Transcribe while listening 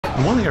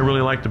The one thing I really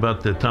liked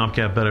about the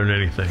Tomcat better than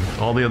anything,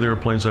 all the other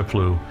airplanes I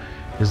flew,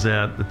 is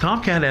that the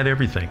Tomcat had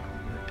everything.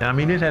 I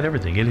mean, it had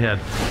everything. It had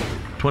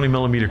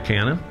 20mm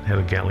cannon, had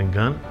a Gatling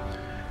gun.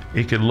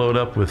 It could load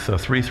up with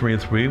 3, 3,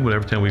 and 3.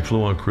 Every time we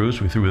flew on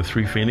cruise, we flew with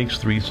 3 Phoenix,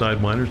 3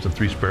 Sidewinders, and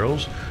 3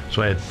 Sparrows.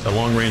 So I had a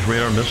long-range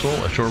radar missile,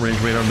 a short-range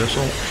radar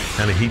missile,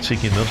 and a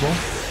heat-seeking missile.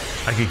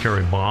 I could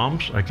carry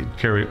bombs. I could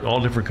carry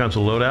all different kinds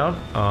of loadout,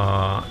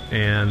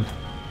 and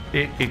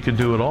it could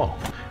do it all.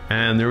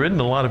 And there isn't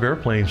a lot of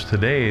airplanes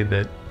today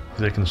that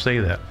can say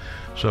that.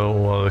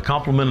 So the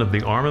complement of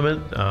the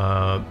armament,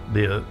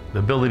 the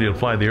ability to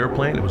fly the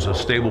airplane, it was a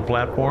stable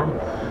platform.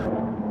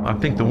 I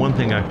think the one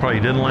thing I probably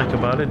didn't like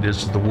about it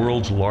is the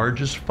world's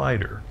largest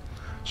fighter.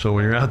 So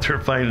when you're out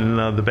there fighting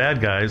the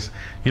bad guys,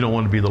 you don't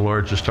want to be the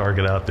largest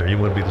target out there. You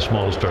want to be the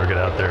smallest target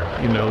out there.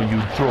 You know,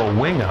 you throw a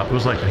wing out, it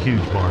was like a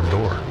huge barn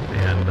door.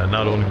 And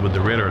not only would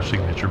the radar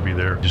signature be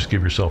there, just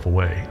give yourself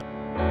away.